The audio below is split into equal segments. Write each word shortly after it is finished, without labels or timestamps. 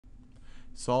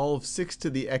solve 6 to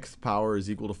the x power is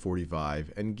equal to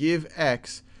 45, and give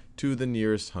x to the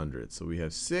nearest hundredth. So we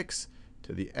have 6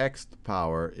 to the x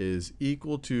power is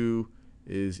equal to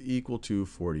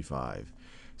 45.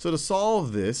 So to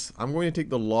solve this, I'm going to take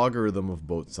the logarithm of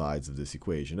both sides of this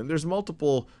equation. And there's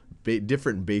multiple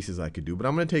different bases I could do, but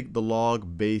I'm going to take the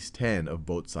log base 10 of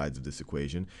both sides of this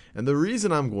equation. And the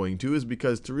reason I'm going to is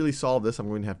because to really solve this, I'm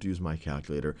going to have to use my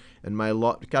calculator. And my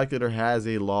calculator has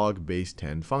a log base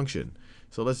 10 function.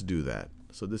 So let's do that.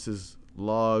 So this is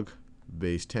log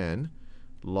base 10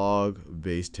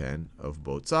 of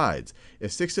both sides.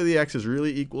 If 6 to the x is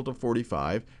really equal to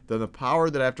 45, then the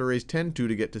power that I have to raise 10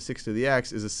 to get to 6 to the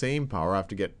x is the same power I have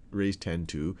to raise 10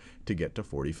 to get to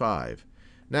 45.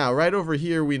 Now, right over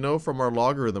here, we know from our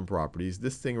logarithm properties,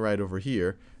 this thing right over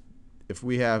here, if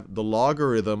we have the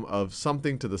logarithm of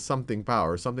something to the something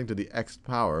power, something to the x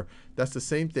power, that's the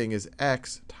same thing as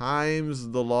x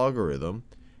times the logarithm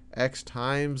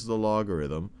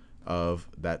of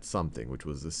that something, which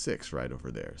was the 6 right over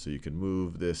there. So you can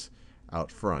move this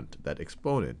out front, that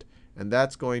exponent. And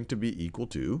that's going to be equal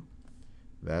to,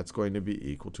 I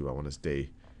want to stay,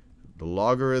 the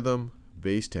logarithm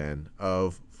base 10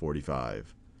 of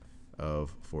 45.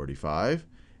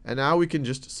 And now we can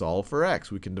just solve for x.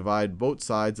 We can divide both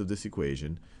sides of this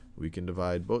equation. by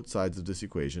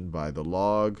the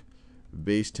log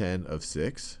base 10 of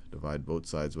 6. Divide both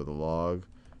sides with a log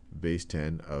base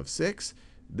 10 of 6.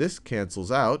 This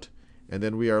cancels out, and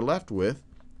then we are left with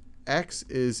x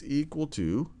is equal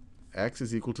to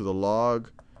the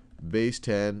log base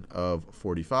 10 of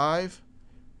 45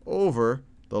 over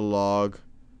the log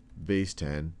base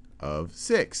 10 of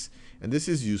 6. And this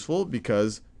is useful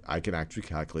because I can actually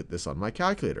calculate this on my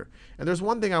calculator. And there's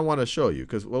one thing I want to show you,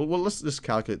 because well, let's just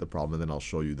calculate the problem, and then I'll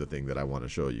show you the thing that I want to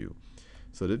show you.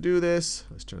 So to do this,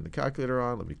 let's turn the calculator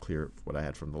on. Let me clear what I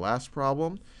had from the last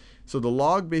problem. So the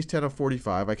log base 10 of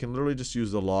 45, I can literally just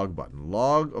use the log button.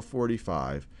 Log of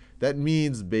 45, that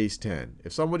means base 10.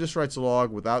 If someone just writes a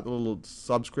log without the little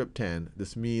subscript 10,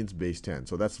 this means base 10.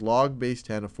 So that's log base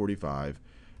 10 of 45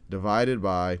 divided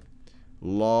by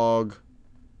log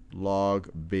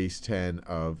base 10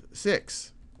 of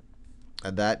 6.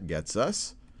 And that gets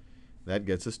us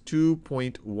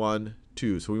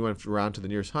 2.12. So we went around to the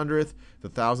nearest hundredth. The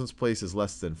thousandths place is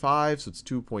less than 5, so it's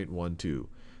 2.12.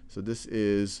 So this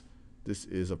is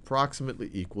approximately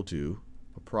equal to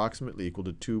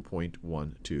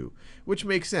 2.12, which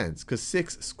makes sense because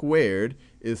 6 squared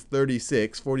is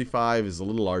 36. 45 is a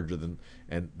little larger than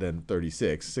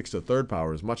 36. 6 to the third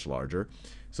power is much larger.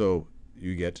 So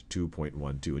you get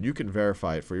 2.12. And you can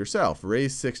verify it for yourself.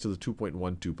 Raise 6 to the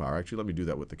 2.12 power. Actually, let me do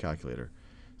that with the calculator.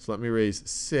 So let me raise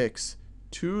 6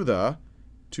 to the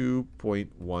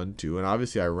 2.12. And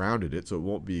obviously, I rounded it, so it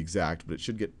won't be exact, but it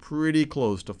should get pretty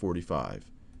close to 45.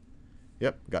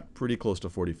 Yep, got pretty close to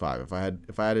 45. If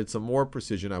I added some more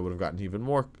precision, I would have gotten even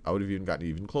more. I would have even gotten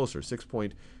even closer.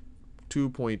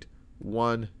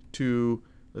 2.12.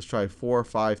 Let's try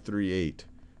 4538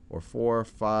 or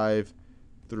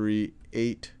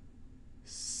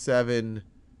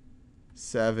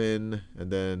 453877,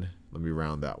 and then let me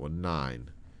round that one 9.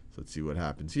 So let's see what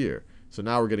happens here. So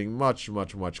now we're getting much,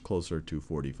 much, much closer to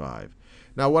 45.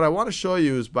 Now what I want to show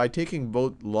you is by taking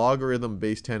both logarithm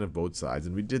base 10 of both sides,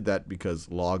 and we did that because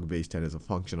log base 10 is a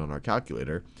function on our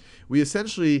calculator, we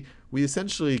essentially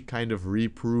kind of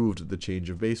reproved the change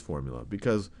of base formula.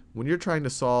 Because when you're trying to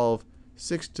solve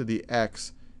 6 to the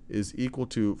x is equal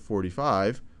to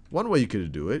 45, one way you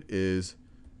could do it is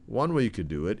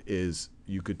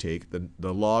you could take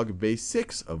the log base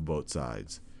 6 of both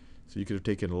sides. So you could have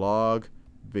taken log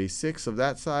base 6 of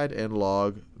that side and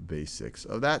log base 6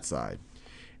 of that side.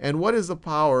 And what is the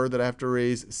power that I have to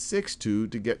raise 6 to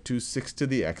get to 6 to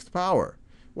the xth power?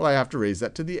 Well, I have to raise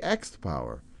that to the xth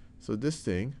power. So this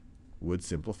thing would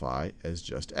simplify as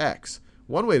just x.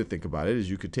 One way to think about it is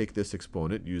you could take this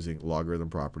exponent using logarithm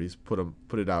properties, put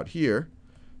it out here,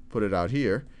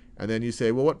 and then you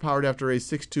say, well, what power do I have to raise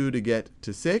 6 to get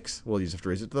to 6? Well, you just have to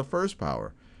raise it to the first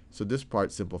power. So this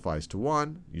part simplifies to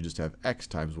 1. You just have x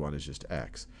times 1 is just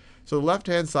x. So the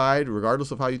left-hand side,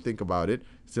 regardless of how you think about it,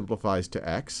 simplifies to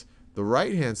x. The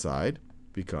right-hand side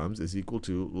is equal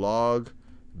to log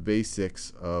base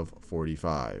 6 of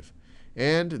 45.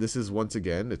 And this is, once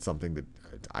again, it's something that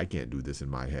I can't do this in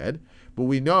my head. But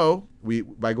we know,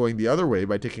 by going the other way,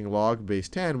 by taking log base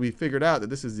 10, we figured out that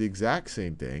this is the exact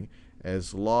same thing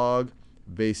as log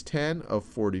base 10 of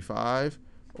 45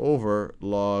 over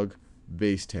log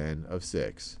base 10 of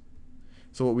 6.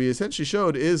 So what we essentially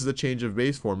showed is the change of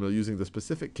base formula using the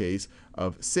specific case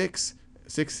of 6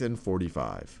 and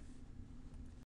 45.